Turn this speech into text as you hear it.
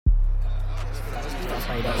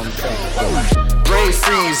Brain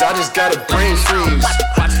freeze, I just got a brain freeze.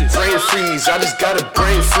 Brain freeze, I just got a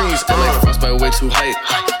brain freeze. Like frostbite way too hype.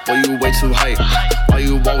 Boy, you way too hype. Why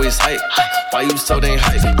you always hype? Why you so dang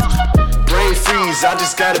hype? Brain freeze, I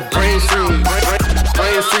just got a brain freeze.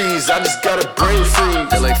 Brain freeze, I just got a brain freeze.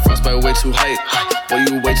 They like frostbite way too hype. Boy,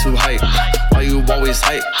 you way too hype. Why you always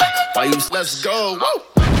hype? Why you let's go? Woo!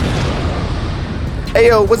 Hey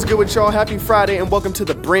yo, what's good with y'all? Happy Friday and welcome to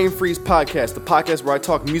the Brain Freeze Podcast, the podcast where I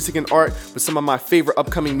talk music and art with some of my favorite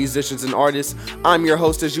upcoming musicians and artists. I'm your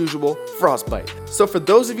host as usual, Frostbite. So for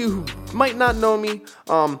those of you who might not know me,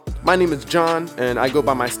 my name is John and I go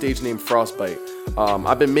by my stage name Frostbite.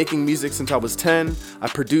 I've been making music since I was 10. I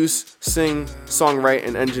produce, sing, songwrite,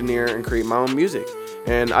 and engineer and create my own music.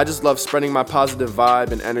 And I just love spreading my positive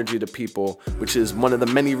vibe and energy to people, which is one of the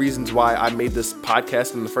many reasons why I made this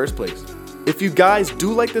podcast in the first place. If you guys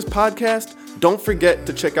do like this podcast, don't forget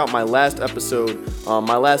to check out my last episode.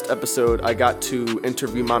 I got to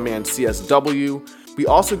interview my man CSW. We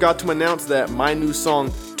also got to announce that my new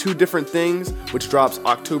song, Two Different Things, which drops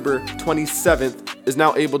October 27th, is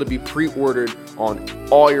now able to be pre-ordered on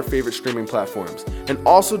all your favorite streaming platforms. And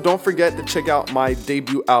also don't forget to check out my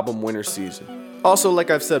debut album, Winter Season. Also, like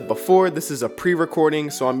I've said before, this is a pre-recording,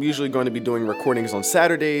 so I'm usually going to be doing recordings on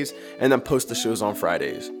Saturdays and then post the shows on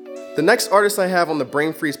Fridays. The next artist I have on the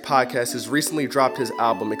Brain Freeze podcast has recently dropped his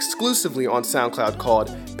album exclusively on SoundCloud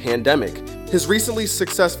called Pandemic. His recently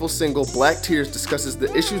successful single, Black Tears, discusses the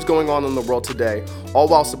issues going on in the world today, all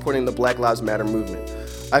while supporting the Black Lives Matter movement.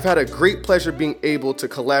 I've had a great pleasure being able to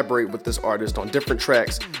collaborate with this artist on different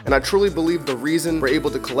tracks, and I truly believe the reason we're able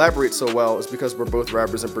to collaborate so well is because we're both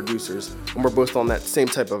rappers and producers, and we're both on that same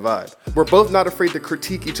type of vibe. We're both not afraid to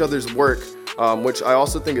critique each other's work, which I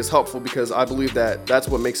also think is helpful because I believe that that's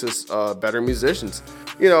what makes us better musicians.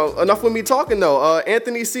 You know, enough with me talking though.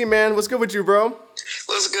 Anthony C, man, what's good with you, bro?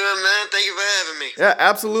 What's good, man? Thank you for having me. Yeah,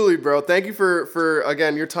 absolutely, bro. Thank you for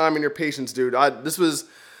again, your time and your patience, dude.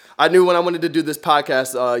 I knew when I wanted to do this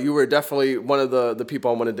podcast, you were definitely one of the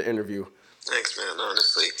people I wanted to interview. Thanks, man,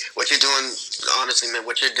 honestly. What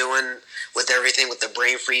you're doing with everything, with the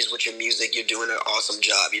Brain Freeze, with your music, you're doing an awesome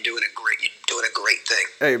job. You're doing a great thing.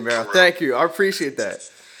 Hey, man, thank you. I appreciate that.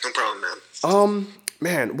 No problem, man.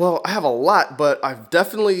 Man, well, I have a lot, but I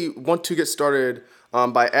definitely want to get started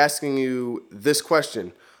by asking you this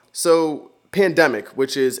question. So, Pandemic,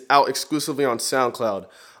 which is out exclusively on SoundCloud,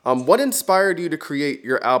 what inspired you to create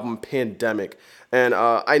your album Pandemic? And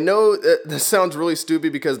I know that sounds really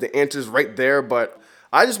stupid because the answer's right there, but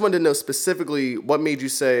I just wanted to know specifically what made you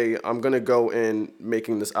say, I'm going to go in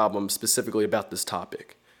making this album specifically about this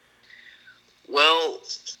topic. Well,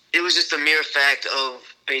 it was just a mere fact of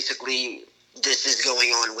basically this is going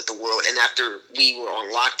on with the world. And after we were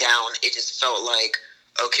on lockdown, it just felt like,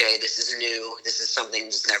 okay, this is new. This is something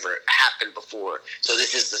that's never happened before. So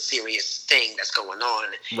this is the serious thing that's going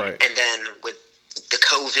on. Right. And then with the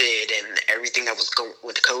COVID and everything that was going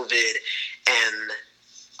with COVID and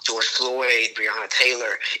George Floyd, Breonna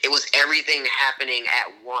Taylor, it was everything happening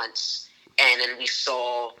at once. And then we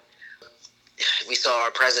saw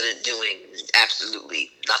our president doing absolutely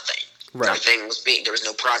nothing. Right. There was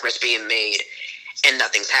no progress being made and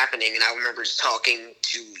nothing's happening. And I remember just talking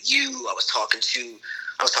to you. I was talking to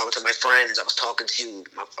my friends. I was talking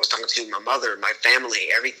to my mother, my family,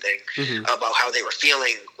 everything about how they were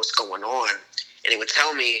feeling, what's going on. And they would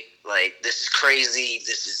tell me, like, this is crazy.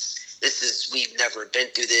 This is we've never been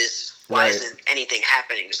through this. Why isn't anything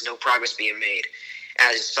happening? There's no progress being made. And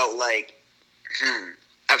I just felt like,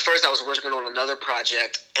 At first I was working on another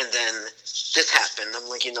project and then this happened. I'm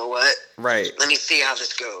like, you know what? Right. Let me see how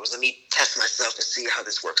this goes. Let me test myself and see how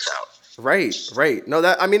this works out. Right. No,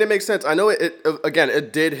 it makes sense. I know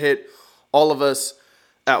it did hit all of us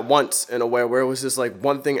at once in a way where it was just like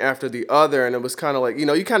one thing after the other. And it was kind of like,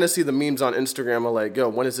 you kind of see the memes on Instagram of like, yo,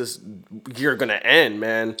 when is this year going to end,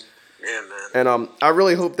 man? Yeah, man. And I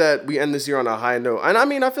really hope that we end this year on a high note. And I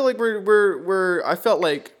mean, I feel like I felt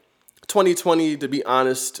like 2020, to be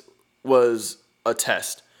honest, was a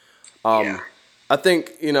test. I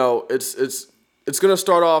think, it's going to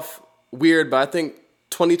start off weird, but I think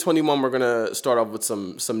 2021, we're going to start off with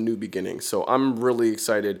some new beginnings. So I'm really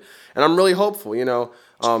excited and I'm really hopeful,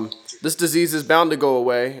 this disease is bound to go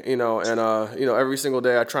away, and every single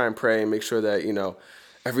day I try and pray and make sure that,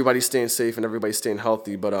 everybody's staying safe and everybody's staying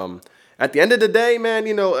healthy. But at the end of the day, man,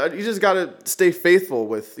 you just got to stay faithful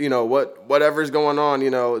with, whatever's going on.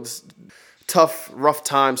 It's tough, rough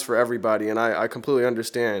times for everybody. And I completely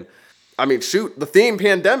understand. I mean, shoot, the theme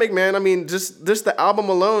Pandemic, man. I mean, just the album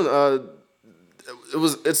alone,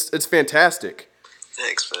 it's fantastic.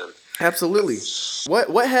 Thanks, man. Absolutely.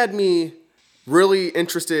 What had me really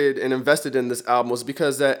interested and invested in this album was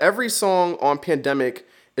because that every song on Pandemic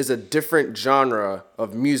is a different genre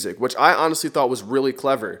of music, which I honestly thought was really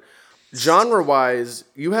clever. Genre-wise,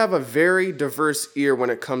 you have a very diverse ear when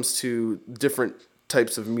it comes to different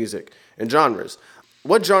types of music and genres.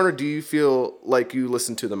 What genre do you feel like you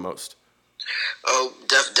listen to the most? Oh,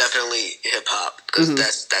 definitely hip hop, because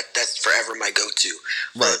that's forever my go-to.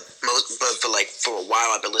 Right. But for a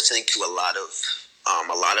while, I've been listening to a lot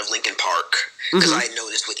of Linkin Park, because I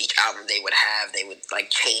noticed with each album they would like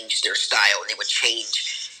change their style, and they would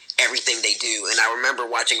change everything they do. And I remember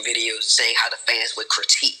watching videos saying how the fans would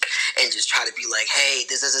critique and just try to be like, "Hey,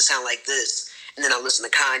 this doesn't sound like this." And then I'll listen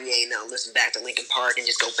to Kanye, and I'll listen back to Linkin Park, and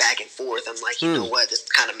just go back and forth. I'm like, you know what? This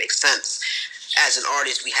kind of makes sense. As an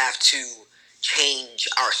artist, we have to change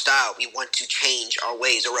our style. We want to change our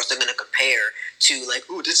ways, or else they're going to compare to like,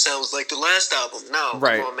 "Ooh, this sounds like the last album." No,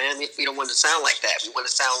 right. Come on, man. We don't want to sound like that. We want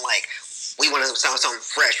to sound something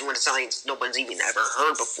fresh. We want to sound like no one's even ever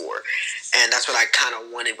heard before. And that's what I kind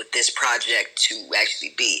of wanted with this project to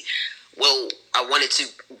actually be. Well, I wanted to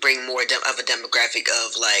bring more of a demographic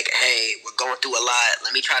of like, hey, we're going through a lot.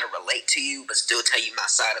 Let me try to relate to you, but still tell you my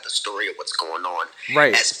side of the story of what's going on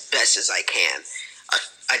as best as I can.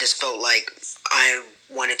 I just felt like I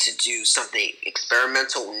wanted to do something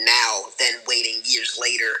experimental now than waiting years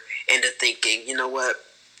later into thinking, you know what,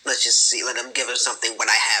 let's just see, let them give us something what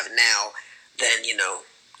I have now, then,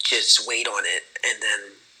 just wait on it and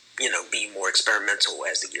then, be more experimental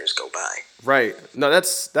as the years go by. Right. No,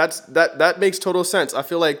 that makes total sense. I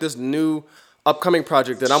feel like this new upcoming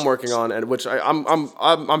project that I'm working on, and which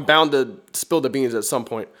I'm bound to spill the beans at some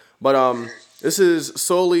point, but this is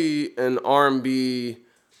solely an R&B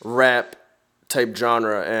rap type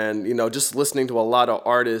genre, and just listening to a lot of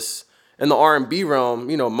artists in the R&B realm,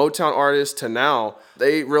 Motown artists to now,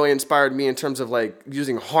 they really inspired me in terms of like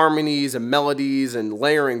using harmonies and melodies and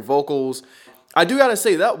layering vocals. I do gotta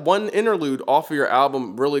say that one interlude off of your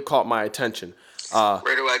album really caught my attention.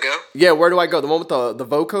 Where Do I Go? Yeah, Where Do I Go? The one with the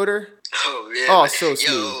vocoder. Oh yeah. Oh, so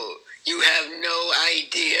smooth. Yo, you have no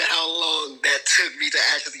idea how long that took me to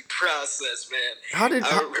actually process, man. How'd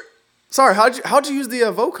you use the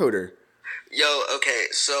vocoder? Yo, okay,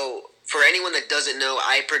 so for anyone that doesn't know,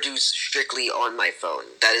 I produce strictly on my phone.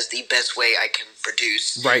 That is the best way I can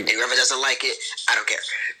produce. Right. And whoever doesn't like it, I don't care.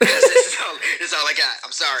 Because this is all I got.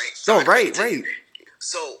 I'm sorry. Oh, right.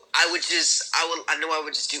 So I would just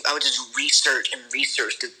research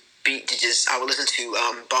I would listen to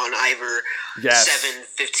Bon Iver, yes.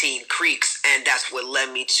 715 Creeks, and that's what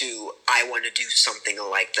led me to I want to do something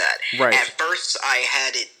like that. Right. At first, I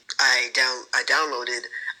downloaded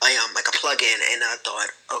like a plugin, and I thought,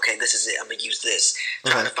 okay, this is it. I'm gonna use this.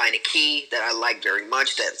 Trying to find a key that I like very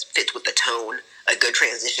much that fits with the tone, a good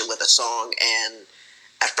transition with a song. And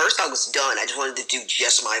at first, I was done. I just wanted to do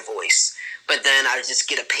just my voice. But then I would just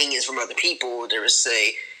get opinions from other people. They would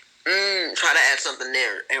say, try to add something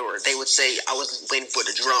there. Or they would say, I was waiting for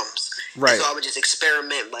the drums. Right. And so I would just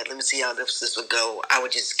experiment, like, let me see how this would go. I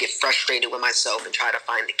would just get frustrated with myself and try to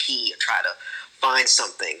find the key, or try to find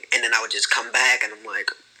something. And then I would just come back, and I'm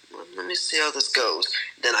like, well, let me see how this goes.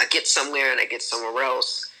 Then I get somewhere, and I get somewhere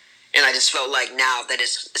else. And I just felt like now that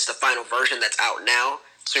it's the final version that's out now.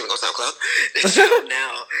 Streaming on SoundCloud. It's out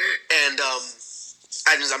now. And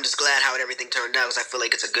I'm just glad how everything turned out, because I feel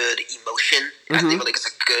like it's a good emotion. And I feel like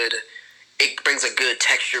it brings a good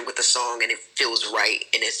texture with the song, and it feels right,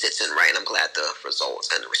 and it sits in right, and I'm glad the results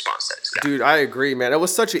and the response that it's got. Dude, I agree, man. It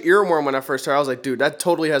was such an earworm when I first heard it. I was like, dude, that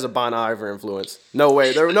totally has a Bon Iver influence. No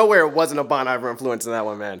way. There was nowhere it wasn't a Bon Iver influence in that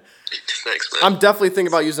one, man. Thanks, man. I'm definitely thinking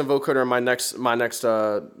about using vocoder in my next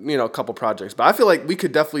couple projects. But I feel like we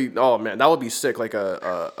could definitely, oh man, that would be sick. Like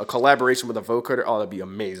a collaboration with a vocoder. Oh, that'd be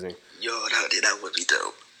amazing. Yo, that would be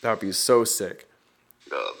dope. That would be so sick.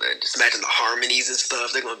 Oh man, just imagine the harmonies and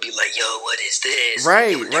stuff. They're gonna be like, "Yo, what is this?"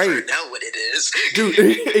 Right. Never know what it is,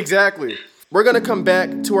 dude. Exactly. We're gonna come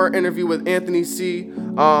back to our interview with Anthony C.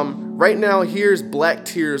 Right now, here's Black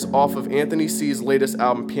Tears off of Anthony C's latest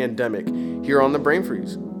album, Pandemic, here on the Brain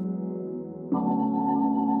Freeze.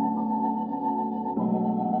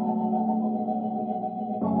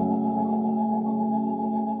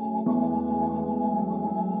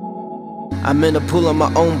 I'm in a pool of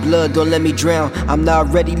my own blood, don't let me drown. I'm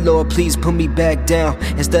not ready, Lord, please put me back down.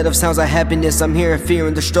 Instead of sounds of happiness, I'm hearing fear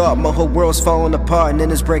and distraught. My whole world's falling apart and then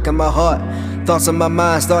it's breaking my heart. Thoughts in my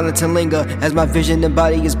mind starting to linger as my vision and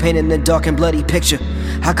body is painting a dark and bloody picture.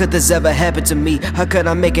 How could this ever happen to me? How could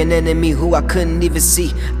I make an enemy who I couldn't even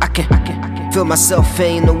see? I can Feel myself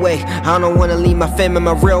fading away. I don't wanna leave my fam and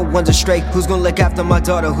my real ones astray. Who's gonna look after my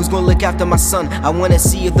daughter? Who's gonna look after my son? I wanna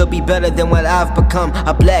see if they'll be better than what I've become.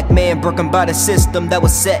 A black man broken by the system that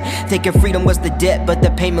was set. Thinking freedom was the debt, but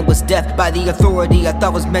the payment was death. By the authority I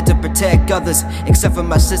thought was meant to protect others, except for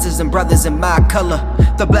my sisters and brothers in my color.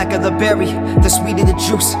 The blacker the berry, the sweeter the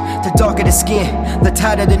juice, the darker the skin, the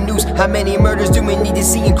tighter the noose. How many murders do we need to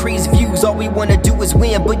see increase views? All we wanna do is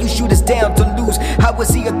win, but you shoot us down to lose. How was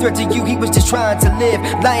he a threat to you? He was just trying to live.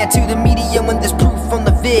 Lying to the media when there's proof on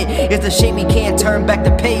the vid. It's a shame he can't turn back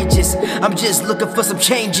the pages. I'm just looking for some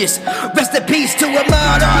changes. Rest in peace to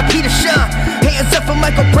Ahmaud, R.I.P. to Sean. Hands up for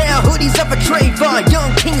Michael Brown, hoodies up for Trayvon.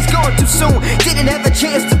 Young kings gone too soon, didn't have the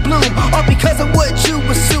chance to bloom. All because of what you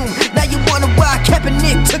assume. Now you wonder why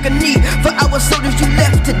Kaepernick took a knee. For our soldiers you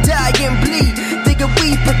left to die and bleed. Thinking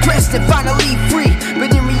we progressed and finally free, but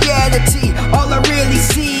in reality all I really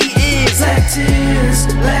see is black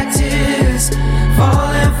tears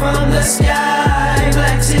falling from the sky.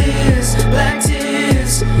 Black tears,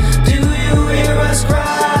 do you hear us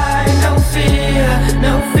cry? No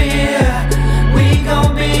fear, we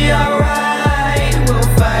gon' be alright. We'll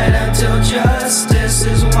fight until justice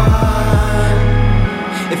is won.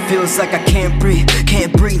 It feels like I can't breathe,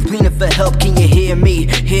 pleading for help, can you hear me?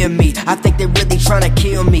 I think they're really trying to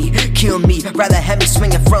kill me. Rather have me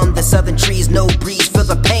swinging from the southern trees, no breeze. Feel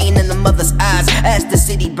the pain in the mother's eyes as the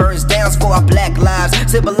city burns down for our black lives,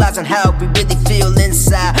 symbolizing how we really feel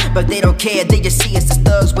inside. But they don't care, they just see us as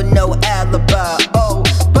thugs with no alibi. Oh,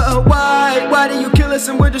 but why do you kill us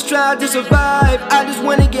and we're just trying to survive? I just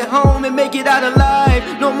wanna get home and make it out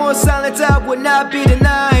alive. No more silence, I would not be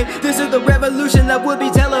denied. This is the revolution that would be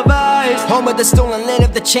televised. Home of the stolen land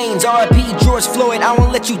of the chains, R.I.P. George Floyd. I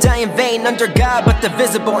won't let you die in vain, under God but the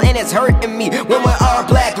visible, and it's hurting me when we're all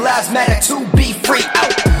black lives matter to be free.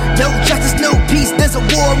 Out. No justice, no peace, there's a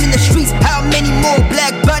war in the streets. How many more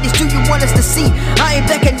black bodies do you want us to see? I ain't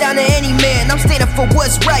backing down to any man, I'm standing for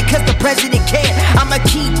what's right, cause the president can. I'ma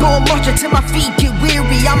keep on marching till my feet get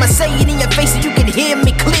weary. I'ma say it in your face so you can hear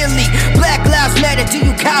me clearly. Black lives matter, do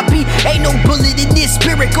you copy? Ain't no bullet in this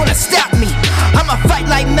spirit gonna stop me. I'ma fight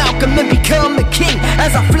like Malcolm and become a king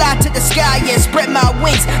as I fly to the sky and spread my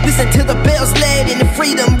wings. Listen to the bells lead and the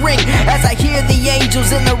freedom ring as I hear the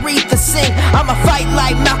angels in the Aretha sing. I'ma fight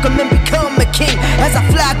like Malcolm and become a king as I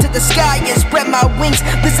fly to the sky and spread my wings.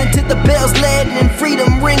 Listen to the bells lead and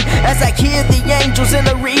freedom ring as I hear the angels in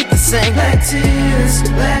the Aretha sing. Black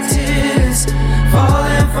tears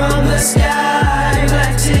falling from the sky.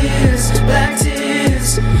 Black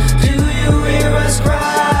tears, do you hear us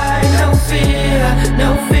cry?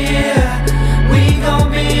 No fear, we gon'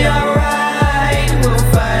 be alright. We'll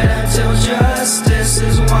fight until justice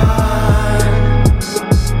is won.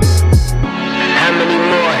 How many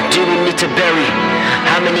more do we need to bury?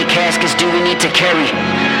 How many caskets do we need to carry?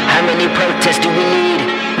 How many protests do we need?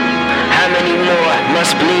 How many more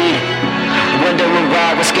must bleed? Wondering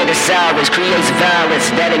why we're scared of silence creates violence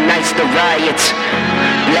that ignites the riots.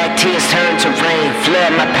 Black tears turn to rain,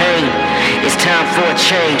 flood my pain. It's time for a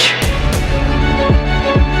change.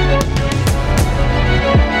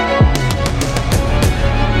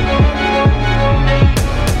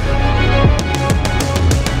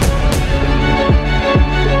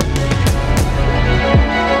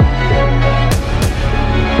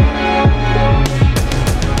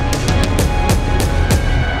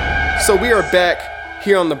 So we are back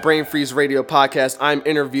here on the Brain Freeze Radio Podcast. I'm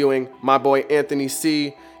interviewing my boy Anthony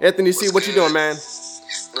C. Anthony C, what you doing, man?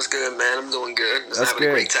 What's good, man? I'm doing good. I'm having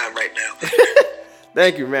a great time right now.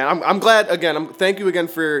 Thank you, man. I'm glad again. Thank you again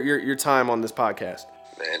for your time on this podcast.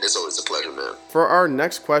 Man, it's always a pleasure, man. For our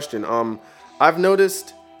next question, I've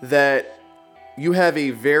noticed that you have a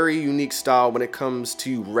very unique style when it comes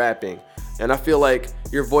to rapping, and I feel like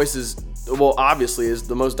your voice is, well, obviously is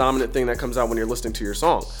the most dominant thing that comes out when you're listening to your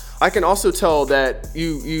song. I can also tell that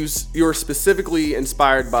you're specifically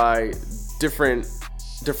inspired by different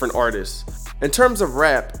artists. In terms of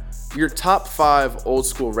rap, your top 5 old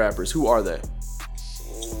school rappers, who are they?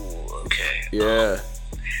 Ooh, okay. Yeah.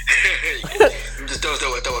 Just throw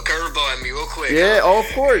a curveball at me real quick. Yeah, oh,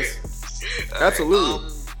 of course. Absolutely.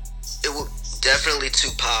 Right, it will definitely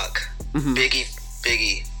Tupac, Mm-hmm.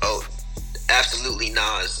 Biggie. Oh, absolutely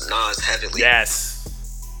Nas heavily. Yes.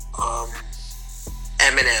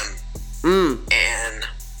 Eminem. And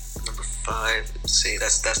number 5. Let's see,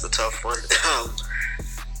 that's the tough one.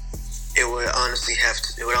 It would honestly have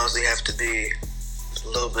to be a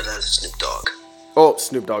little bit of Snoop Dogg. Oh,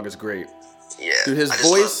 Snoop Dogg is great. Yeah. Dude, his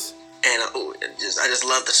voice. I just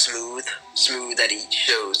love the smooth that he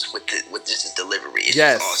shows with his delivery. It's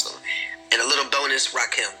yes. just awesome. And a little bonus,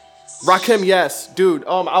 Rakim. Rakim, yes, dude.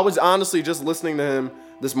 I was honestly just listening to him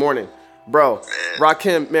this morning, bro. Man.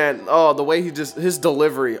 Rakim, man. Oh, the way his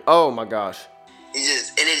delivery. Oh my gosh.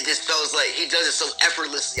 It just feels like he does it so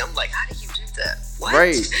effortlessly. I'm like, how do you do that? What?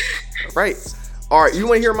 Right. All right, you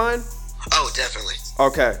want to hear mine? Oh, definitely.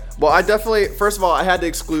 Okay. Well, first of all, I had to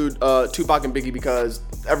exclude Tupac and Biggie because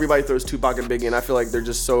everybody throws Tupac and Biggie, and I feel like they're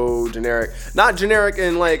just so generic. Not generic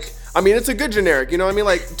in like, I mean, it's a good generic, you know what I mean?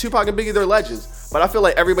 Like, Tupac and Biggie, they're legends. But I feel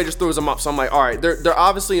like everybody just throws them up. So I'm like, all right, they're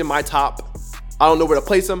obviously in my top. I don't know where to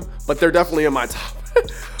place them, but they're definitely in my top.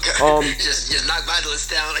 Just knock my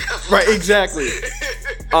list down. Right, exactly.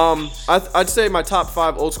 I'd say my top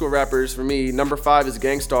 5 old school rappers for me. Number 5 is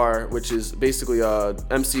Gang Starr, which is basically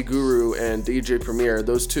MC Guru and DJ Premier.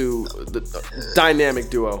 Those two, the dynamic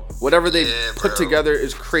duo. Whatever they put together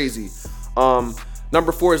is crazy.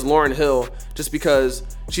 Number 4 is Lauryn Hill, just because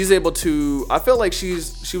she's able to. I feel like she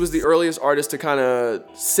was the earliest artist to kind of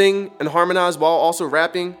sing and harmonize while also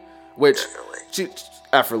rapping, which she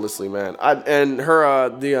effortlessly, man. And her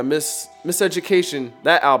the Miseducation,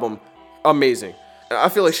 that album, amazing. I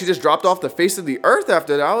feel like she just dropped off the face of the earth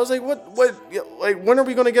after that. I was like, what? Like, when are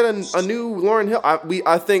we gonna get a new Lauryn Hill?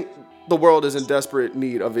 I think the world is in desperate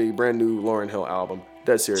need of a brand new Lauryn Hill album.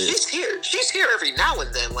 Dead serious. She's here every now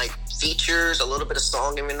and then, like features, a little bit of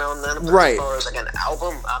song every now and then. But right. As far as like an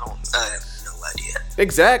album, I have no idea.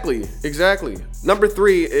 Exactly. Number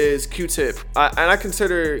 3 is Q-Tip, and I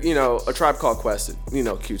consider A Tribe Called Quest,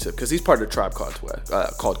 Q-Tip, because he's part of the Tribe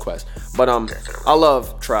called Quest. But I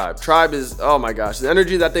love Tribe. Tribe is, oh my gosh, the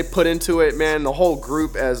energy that they put into it, man. The whole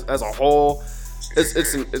group as a whole,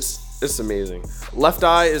 it's amazing. Left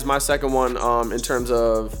Eye is my second one in terms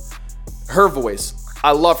of her voice.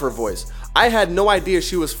 I love her voice. I had no idea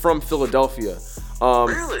she was from Philadelphia.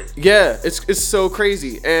 Really? Yeah, it's so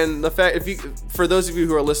crazy. And the fact, for those of you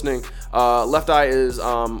who are listening, Left Eye is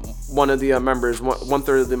one of the members, one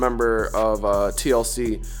third of the member of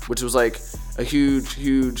TLC, which was like a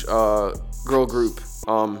huge girl group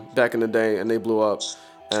back in the day, and they blew up.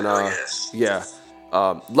 And yeah,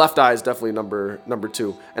 Left Eye is definitely number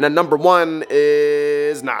 2, and then number 1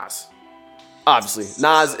 is Nas. Obviously,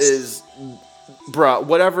 Nas is, bruh,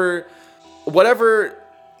 whatever.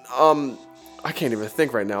 I can't even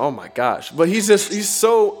think right now. Oh my gosh. But he's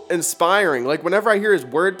so inspiring. Like, whenever I hear his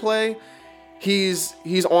wordplay, he's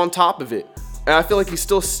on top of it. And I feel like he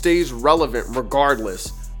still stays relevant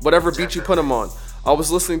regardless. Whatever beat you put him on. I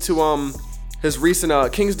was listening to his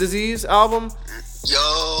recent King's Disease album.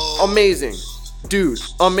 Yo. Amazing. Dude,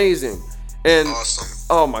 amazing. And awesome.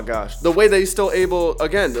 Oh my gosh. The way that he's still able,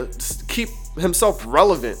 again, to keep himself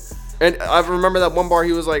relevant. And I remember that one bar,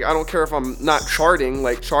 he was like, I don't care if I'm not charting.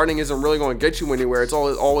 Like, charting isn't really going to get you anywhere. It's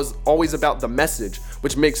always about the message,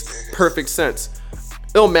 which makes perfect sense.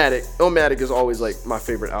 Illmatic is always like my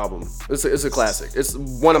favorite album. It's a classic. It's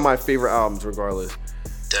one of my favorite albums, regardless.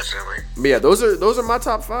 Definitely. But yeah, those are my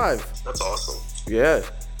top 5. That's awesome. Yeah.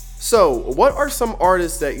 So, what are some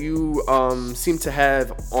artists that you seem to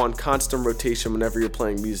have on constant rotation whenever you're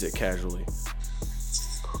playing music casually?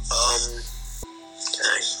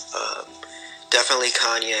 Definitely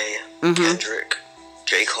Kanye, Kendrick,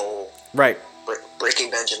 J. Cole, right? Breaking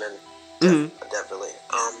Benjamin, definitely.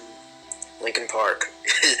 Linkin Park,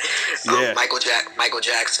 yeah. Michael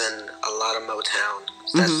Jackson, a lot of Motown.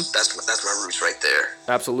 That's my roots right there.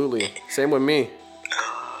 Absolutely, same with me.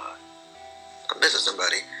 I'm missing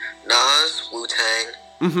somebody. Nas,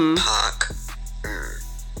 Wu-Tang, Pac,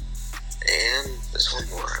 and there's one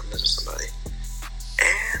more. I'm missing somebody.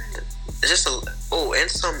 And just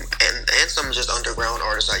some just underground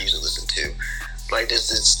artists I usually listen to. Like there's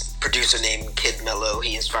this producer named Kid Mello.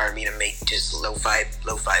 He inspired me to make just lo-fi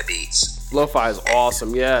beats. Lo-fi is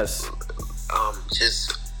awesome. Yes.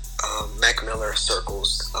 Mac Miller,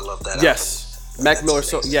 Circles. I love that. Yes. album. Mac Miller.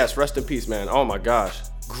 Yes. Rest in peace, man. Oh my gosh.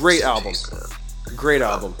 Great album. Great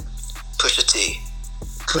album. Pusha T.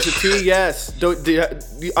 Pusha T. Yes.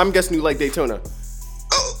 I'm guessing you like Daytona.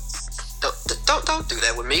 Oh. Don't do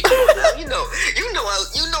that with me. Come on now. You know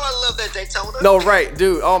I love that Daytona. No, right,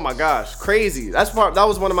 dude. Oh my gosh, crazy. That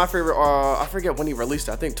was one of my favorite. I forget when he released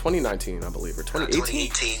it. I think 2019, I believe, or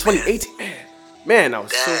 2018. 2018, man. That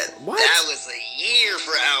was what? That was a year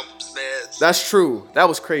for albums, man. That's true. That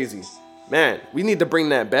was crazy, man. We need to bring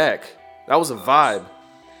that back. That was a vibe.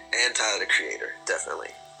 And Tyler the Creator, definitely.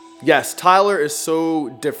 Yes, Tyler is so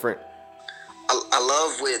different. I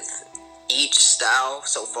love with each style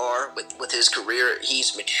so far with his career,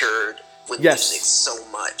 he's matured with music so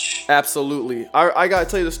much. Absolutely. I gotta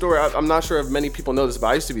tell you the story. I'm not sure if many people know this, but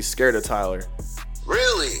I used to be scared of Tyler.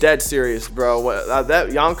 Really? Dead serious, bro. That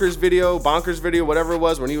Bonkers video, whatever it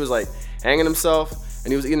was, when he was like hanging himself,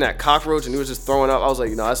 and he was eating that cockroach and he was just throwing up. I was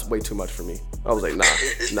like, no, that's way too much for me. I was like,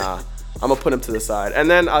 nah, I'm gonna put him to the side. And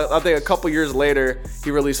then I think a couple years later,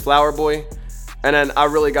 he released Flower Boy, and then I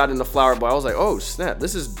really got into Flower Boy. I was like, oh snap,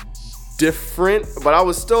 this is different, but I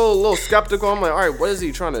was still a little skeptical. I'm like, all right, what is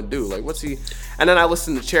he trying to do? Like, what's he? And then I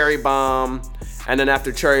listened to Cherry Bomb, and then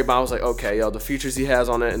after Cherry Bomb, I was like, okay, yo, the features he has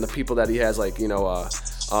on it and the people that he has, like, you know,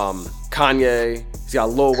 Kanye, he's got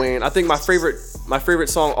Lil Wayne. I think my favorite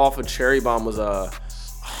song off of Cherry Bomb was I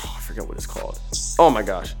forget what it's called. Oh my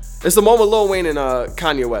gosh, it's the one with Lil Wayne and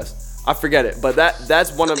Kanye West. I forget it, but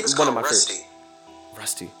that's one of my Rusty. favorites.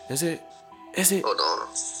 Rusty, is it? Hold on,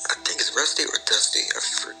 I think it's Rusty or Dusty. I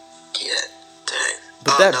forget. Dang.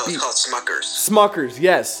 But that no, beat, it's called Smuckers. Smuckers,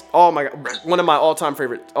 yes. Oh my god, one of my all-time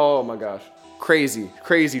favorites. Oh my gosh, crazy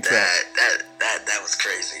track. That was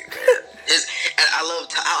crazy, man. And I love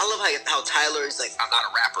how Tyler is like, I'm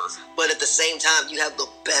not a rapper, but at the same time, you have the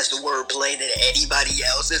best wordplay than anybody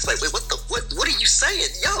else. It's like, wait, what are you saying?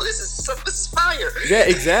 Yo, this is fire. Yeah,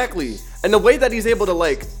 exactly. And the way that he's able to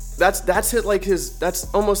like, that's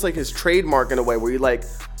almost like his trademark in a way, where he like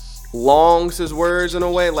longs his words in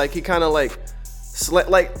a way, like he kind of like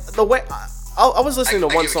the way I was listening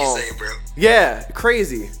to one song. Saying, bro. Yeah,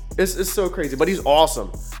 crazy. It's so crazy, but he's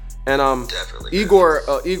awesome. And definitely,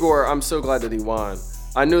 Igor, I'm so glad that he won.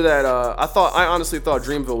 I knew that I honestly thought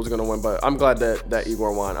Dreamville was gonna win, but I'm glad that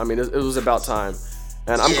Igor won. I mean, it was about time,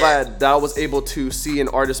 and I'm glad that I was able to see an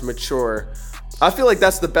artist mature. I feel like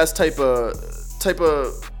that's the best type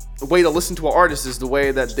of way to listen to an artist, is the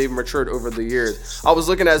way that they've matured over the years. I was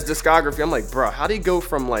looking at his discography. I'm like, bro, how did he go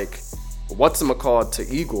from like whatchamacallit to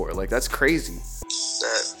Igor? Like, that's crazy.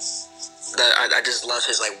 I just love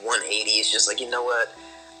his like 180. It's just like, you know what?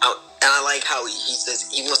 And I like how he says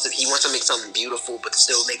he wants to make something beautiful, but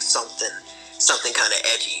still make something kind of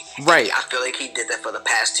edgy. Right. I feel like he did that for the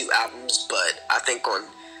past 2 albums, but I think on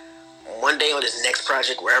one day on his next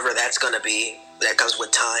project, wherever that's gonna be, that comes with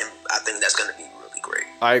time, I think that's gonna be really great.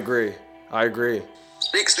 I agree.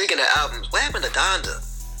 Speaking of albums, what happened to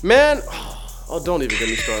Donda? Man, don't even get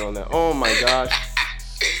me started on that. Oh my gosh.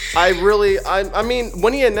 I mean,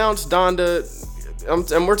 when he announced Donda,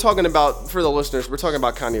 and we're talking about, for the listeners, we're talking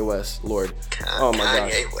about Kanye West, Lord. Oh my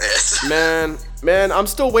gosh. Kanye West. Man, I'm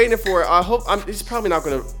still waiting for it. I hope he's probably not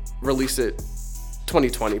going to release it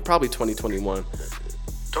 2020, probably 2021.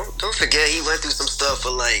 Don't forget he went through some stuff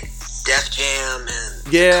with like Def Jam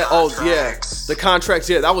and contracts. The contracts.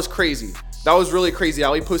 Yeah, that was crazy. That was really crazy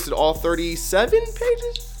how he posted all 37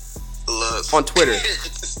 pages on Twitter.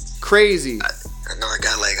 Crazy. I know I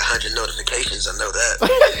got like 100 notifications. I know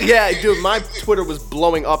that. Yeah, dude, my Twitter was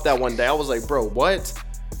blowing up that one day. I was like, bro, what?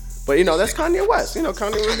 But you know, that's Kanye West. You know,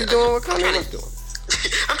 Kanye West doing what Kanye West doing.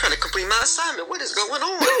 I'm trying to complete my assignment. What is going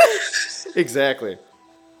on? Exactly.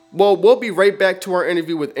 Well, we'll be right back to our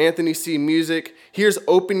interview with Anthony C. Music. Here's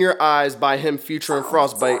Open Your Eyes by him featuring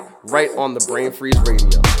Frostbite right on the Brain Freeze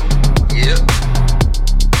Radio. Yep.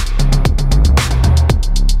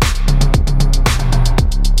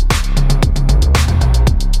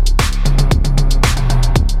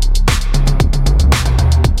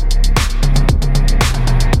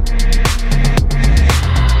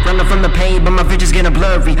 From the pain, but my vision's getting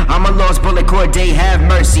blurry. I'm a lost bullet, Corday, have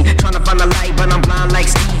mercy. Trying to find the light, but I'm blind like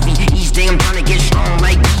Stevie. Each day I'm trying to get strong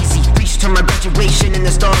like Easy. Reach to my graduation in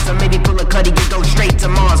the stars, or maybe pull a cutty and go straight to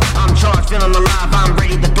Mars. I'm charged, feeling alive, I'm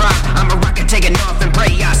ready to thrive. I'm a rocket taking off and pray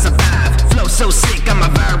I survive. Flow so sick, I'm a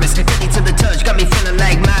virus. Ready to the touch, got me feeling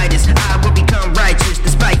like Midas. I will become righteous,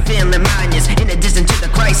 despite feeling minus. In addition to the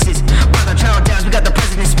crisis, while the trial dies, we got the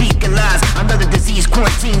president speaking lies. Another disease,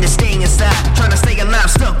 quarantine is staying inside. Trying to stay alive,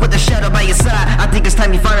 stuck with a shadow by your side. I think it's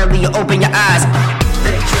time you finally open your eyes.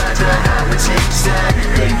 They try to hide what's inside.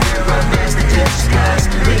 They fear our master disguise.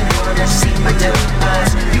 They wanna see my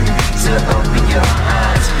demise. You need to open your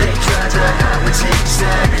eyes. They try to hide what's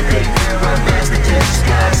inside. They fear our master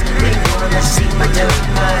disguise. They wanna see my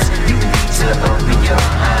demise. You need to open your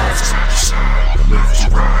eyes. Left to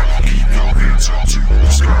right, keep your hands up to the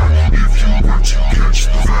sky. If you want to catch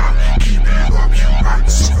the vibe, keep it up, you might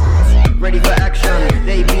survive. Ready for action,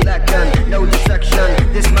 they be like gun, no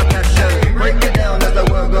distraction, this my passion. Break it down as the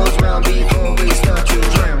world goes round before we start to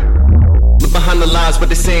drown. Look behind the lies, what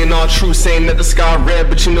they saying all true, saying that the sky red,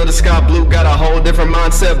 but you know the sky blue. Got a whole different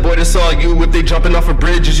mindset, boy, that's all you. If they jumping off a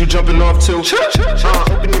bridge, is you jumping off too?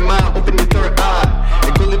 Open your mind, open your third eye,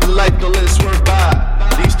 and go live your life, don't let it swerve by.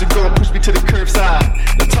 They used to go and push me to the curbside.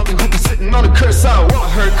 Now tell me who be sitting on the curbside. Well, I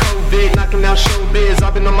heard COVID knocking out showbiz.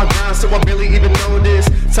 I've been on my grind, so I barely even know this.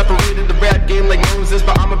 Separated the rap game like Moses,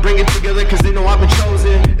 but I'ma bring it together cause they know I've been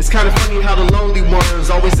chosen. It's kinda funny how the lonely ones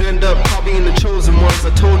always end up probably in the chosen ones. I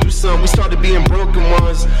told you, son, we started being broken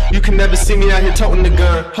ones. You can never see me out here toting the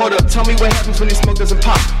gun. Hold up, tell me what happens when the smoke doesn't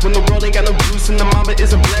pop. When the world ain't got no juice and the mama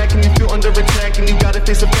isn't black, and you feel under attack and you gotta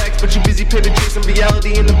face the facts, but you busy paper chasing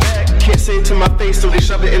reality in the back. Can't say it to my face, so they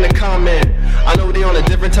shove it in the comment. I know they on a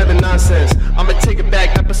different type of nonsense. I'ma take it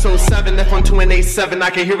back, episode 7, F12 and A7, I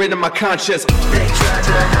can hear it in my conscience. They try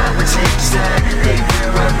to hide what's inside. They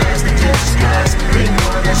wear a mask to disguise. They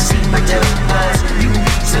wanna see my demise. You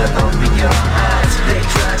need to open your eyes. They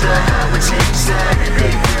try to hide what's inside.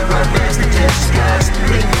 They wear a mask to disguise.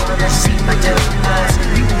 They wanna see my demise.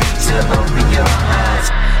 You need to open your eyes.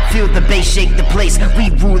 Feel the bass, shake the place. We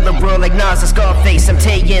rule the world like Nas and Scarface. I'm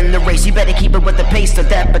taking the race. You better keep it with the pace, or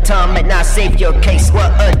that baton might not save your case.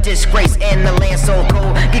 What a disgrace, and the land so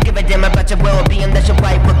cold. You give a damn about your well-being. That's your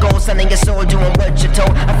white with gold, selling your soul, doing what you're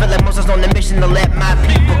told. I feel like Moses on the mission to let my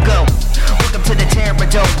people go. Welcome to the terror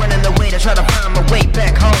dome, running away to try to find my way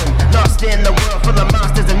back home. Lost in the world full of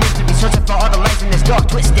monsters and mysteries, searching for all the lights in this dark,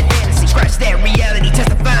 twisted fantasy. Scratch that reality,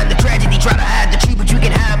 testifying the tragedy. Try to hide the truth, but you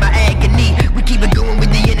can hide my agony. We keep it going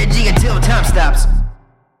with the energy until time stops.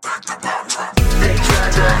 They try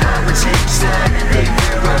to hide what's inside. They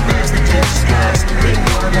wear a mask to disguise. They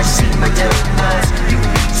wanna see my demise. You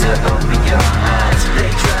need to open your eyes.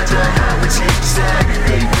 They try to hide what's inside.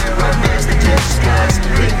 They wear a mask to disguise.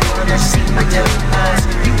 They wanna see my demise.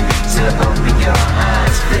 You need to open your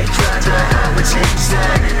eyes. They try to hide what's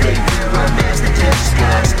inside. They wear a mask to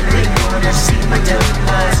disguise. They wanna see my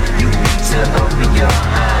demise. You need to open your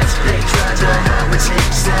eyes. They try to hide what's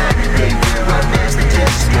inside. They wear a mask to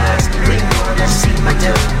disguise. They wanna see my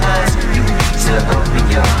demise. You need to open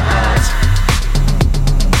your eyes.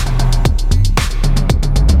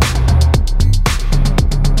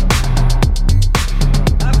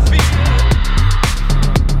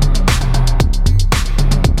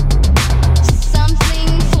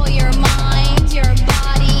 Something for your mind, your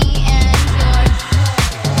body, and your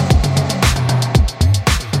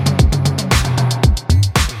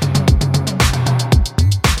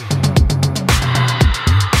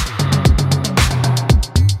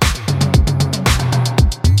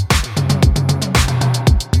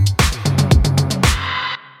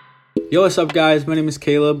Yo, what's up guys? My name is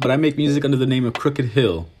Caleb, but I make music under the name of Crooked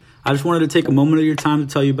Hill. I just wanted to take a moment of your time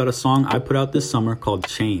to tell you about a song I put out this summer called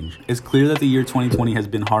Change. It's clear that the year 2020 has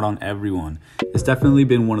been hard on everyone. It's definitely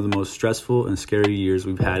been one of the most stressful and scary years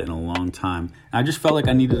we've had in a long time. And I just felt like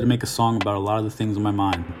I needed to make a song about a lot of the things on my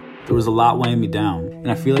mind. There was a lot weighing me down,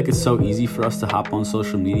 and I feel like it's so easy for us to hop on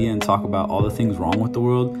social media and talk about all the things wrong with the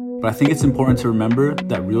world, but I think it's important to remember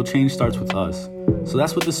that real change starts with us. So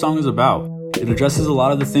that's what this song is about. It addresses a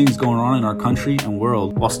lot of the things going on in our country and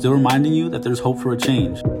world while still reminding you that there's hope for a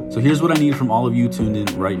change. So here's what I need from all of you tuned in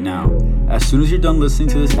right now. As soon as you're done listening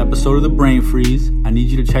to this episode of The Brain Freeze, I need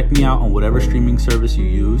you to check me out on whatever streaming service you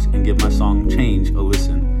use and give my song Change a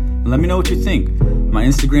listen. And let me know what you think. My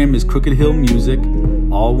Instagram is Crooked Hill Music,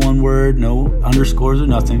 all one word, no underscores or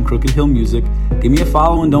nothing, Crooked Hill Music. Give me a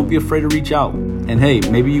follow and don't be afraid to reach out. And hey,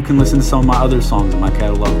 maybe you can listen to some of my other songs in my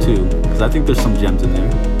catalog too, because I think there's some gems in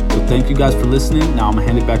there. So thank you guys for listening. Now I'm gonna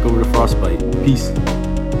hand it back over to Frostbite. Peace.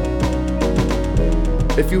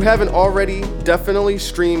 If you haven't already, definitely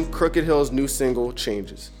stream Crooked Hill's new single,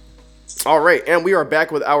 Changes. All right, and we are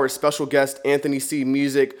back with our special guest, Anthony C.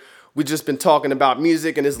 Music. We've just been talking about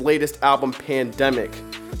music and his latest album, Pandemic.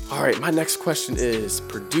 All right, my next question is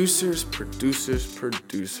producers,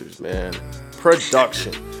 man.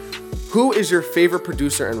 Production. Who is your favorite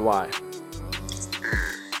producer and why?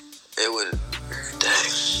 It would,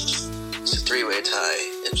 it's a three-way tie.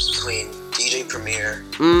 It's between DJ Premier,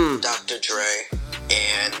 Dr. Dre,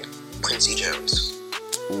 and Quincy Jones.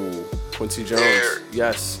 Ooh, Quincy Jones.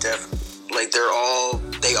 Yes.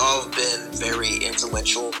 They all have been very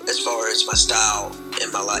influential as far as my style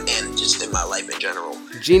in my life and just in my life in general.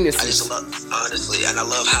 Geniuses. I just love, honestly, and I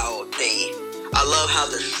love how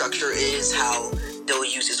their structure is, how they'll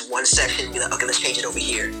use this one section and be like, okay, let's change it over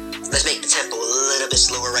here. Let's make the tempo a little bit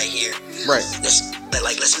slower right here. Right.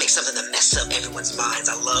 Let's make something to mess up everyone's minds.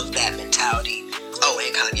 I love that mentality. Oh,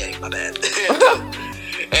 and Kanye, my bad.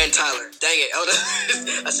 And Tyler. Dang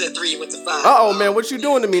it. I said 3, went to 5. Uh-oh, man, what you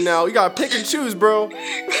doing to me now? You gotta pick and choose, bro. My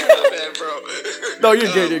bad, bro. No,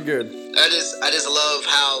 you're good, you're good. I just love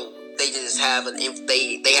how they just have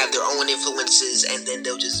they have their own influences, and then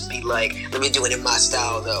they'll just be like, let me do it in my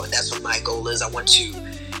style though. And that's what my goal is. I want to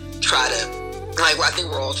try to, I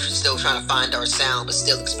think we're all still trying to find our sound, but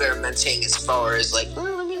still experimenting as far as like,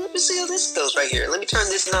 let me see how this goes right here. Let me turn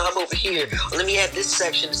this knob over here. Or let me add this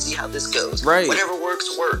section to see how this goes. Right. Whatever works.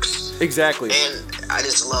 Exactly. And I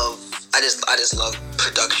just love I just love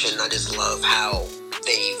production. I just love how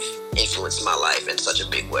they've influenced my life in such a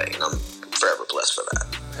big way, and I'm forever blessed for that.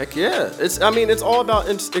 Heck yeah. It's all about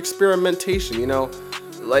experimentation, you know?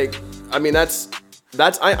 Like, I mean, that's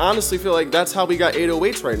I honestly feel like that's how we got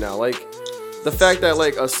 808s right now. Like, the fact that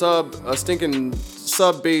like a stinking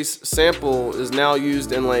sub bass sample is now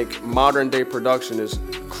used in like modern day production is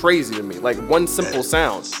crazy to me. Like, one simple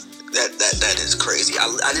sound. That is crazy.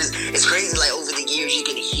 It's crazy. Like, over the years, you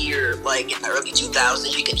can hear, like, in the early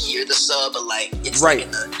 2000s, you can hear the sub, but like it's right.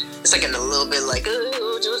 It's like in a little bit like,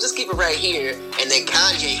 we'll just keep it right here, and then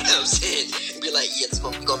Kanye comes in and be like, yeah,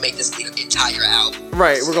 we're gonna make this the entire album.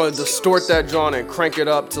 Right, we're gonna distort that John and crank it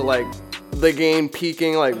up to like the game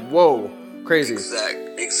peaking. Like, whoa, crazy.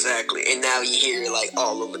 Exactly. And now you hear it like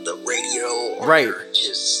all over the radio, or right,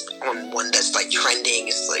 just on one that's like trending.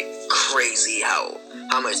 It's like crazy how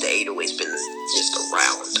much the 808's been just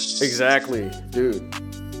around. Exactly, dude.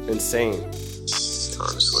 Insane.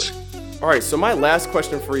 Honestly. All right, so my last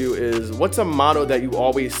question for you is, what's a motto that you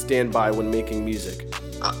always stand by when making music?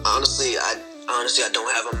 Honestly, I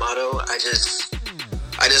don't have a motto. I have this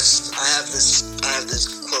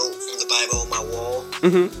quote from the Bible on my wall.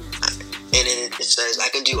 Mm-hmm. And it says, "I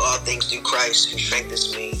can do all things through Christ who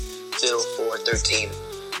strengthens me." Phil 4:13.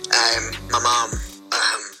 My mom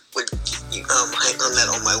would hung that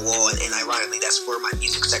on my wall, and ironically, that's where my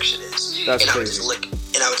music section is. That's and crazy.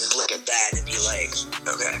 I would just look at that and be like,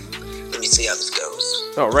 okay, let me see how this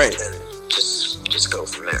goes. Oh, right. And then just go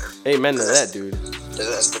from there. Amen to that, dude.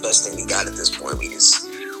 That's the best thing we got at this point.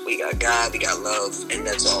 We got God, we got love, and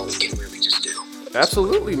that's all we can really just do.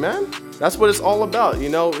 Absolutely, man. That's what it's all about. You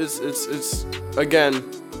know, it's again,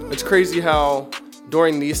 it's crazy how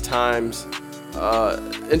during these times,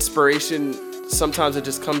 inspiration, sometimes it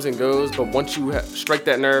just comes and goes, but once you strike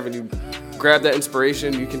that nerve and you grab that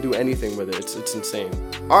inspiration, you can do anything with it. It's insane.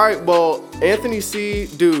 All right, well, Anthony C,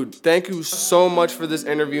 dude, thank you so much for this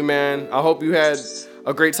interview, man. I hope you had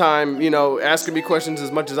a great time, you know, asking me questions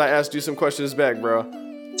as much as I asked you some questions back, bro.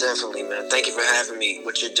 Definitely, man. Thank you for having me.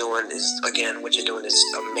 What you're doing is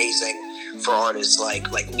amazing for artists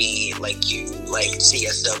like me, like you, like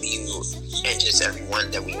CSW, and just everyone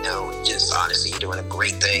that we know. Just honestly, you're doing a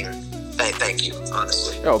great thing. Thank you,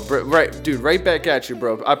 honestly. Oh, right, dude, right back at you,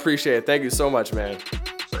 bro. I appreciate it. Thank you so much, man.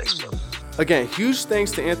 Thanks, bro. Again, huge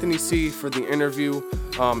thanks to Anthony C for the interview.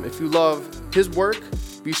 If you love his work,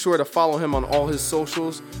 be sure to follow him on all his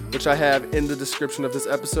socials, which I have in the description of this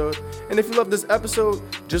episode. And if you love this episode,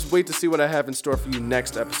 just wait to see what I have in store for you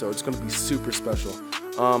next episode. It's going to be super special.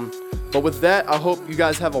 But with that, I hope you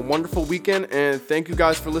guys have a wonderful weekend, and thank you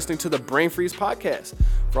guys for listening to the Brain Freeze podcast.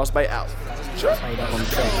 Frostbite out. Sure.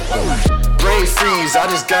 Brain freeze, I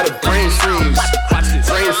just got a brain freeze.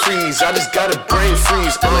 Brain freeze, I just got a brain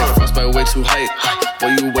freeze. Like frostbite way too hype.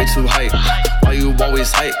 Boy, you way too hype. Why you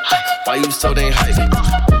always hype? Why you so dang hype?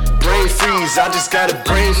 Brain freeze, I just got a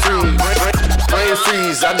brain freeze. Brain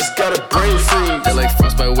freeze, I just got a brain freeze. They like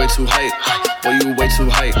frostbite way too hype. Boy, you way too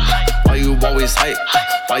hype. Why you always hype?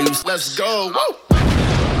 Why you let's go? Woo!